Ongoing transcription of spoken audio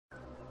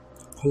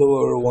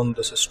Hello everyone,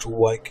 this is True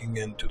Viking,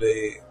 and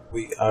today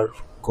we are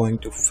going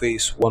to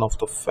face one of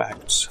the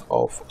facts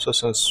of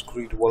Assassin's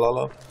Creed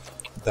Valhalla,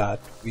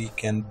 that we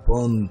can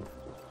burn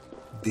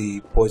the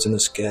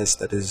poisonous gas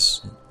that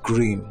is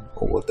green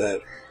over there.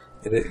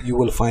 You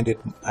will find it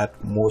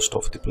at most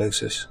of the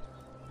places.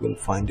 You will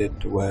find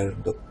it where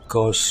the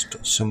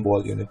cursed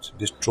symbol, you need to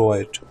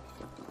destroy it.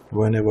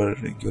 Whenever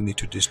you need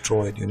to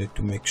destroy it, you need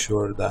to make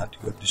sure that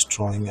you're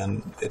destroying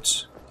and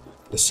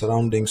the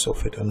surroundings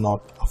of it are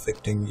not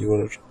affecting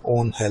your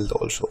own health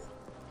also.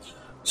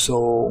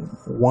 So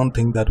one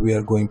thing that we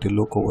are going to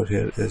look over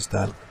here is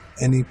that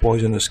any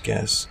poisonous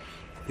gas,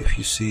 if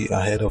you see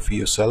ahead of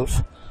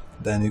yourself,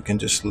 then you can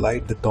just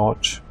light the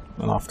torch,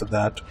 and after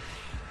that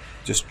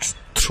just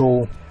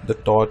throw the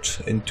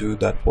torch into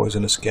that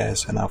poisonous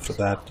gas, and after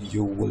that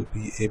you will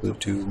be able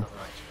to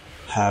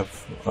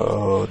have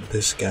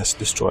this gas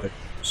destroyed.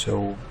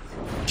 So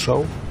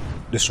throw,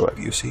 destroy,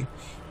 you see.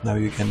 Now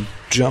you can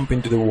jump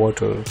into the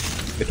water.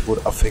 It would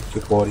affect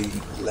your body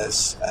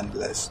less and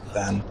less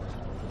than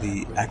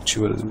the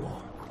actual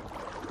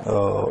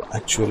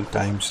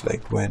times,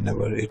 like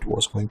whenever it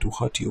was going to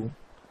hurt you.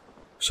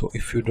 So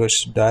if you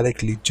just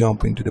directly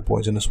jump into the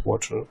poisonous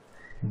water,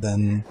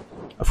 then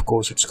of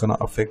course it's gonna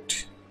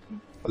affect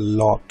a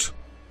lot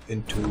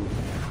into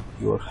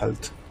your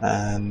health,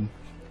 and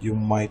you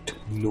might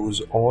lose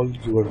all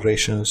your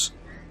rations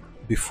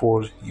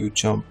before you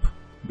jump,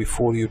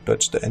 before you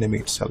touch the enemy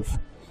itself.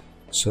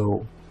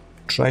 So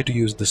try to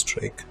use this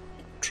trick,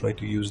 try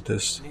to use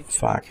this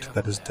fact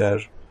that is there.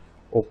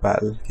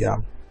 Opal, yeah,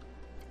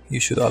 you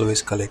should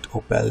always collect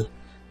opal.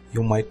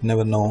 You might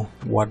never know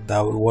what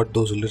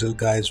those little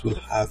guys will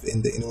have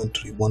in the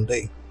inventory one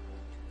day.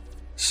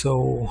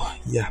 So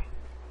yeah,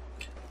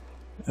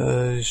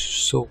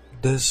 so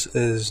this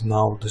is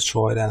now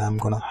destroyed, and I'm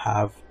gonna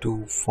have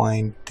to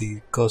find the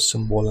curse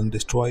symbol and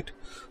destroy it.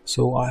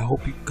 So I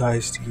hope you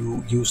guys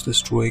use this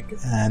trick,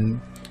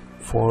 and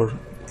for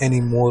any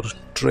more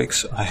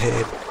tricks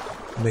ahead,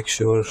 make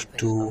sure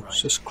to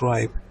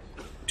subscribe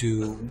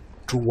to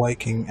True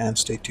Viking and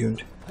stay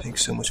tuned.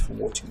 Thanks so much for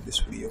watching this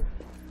video.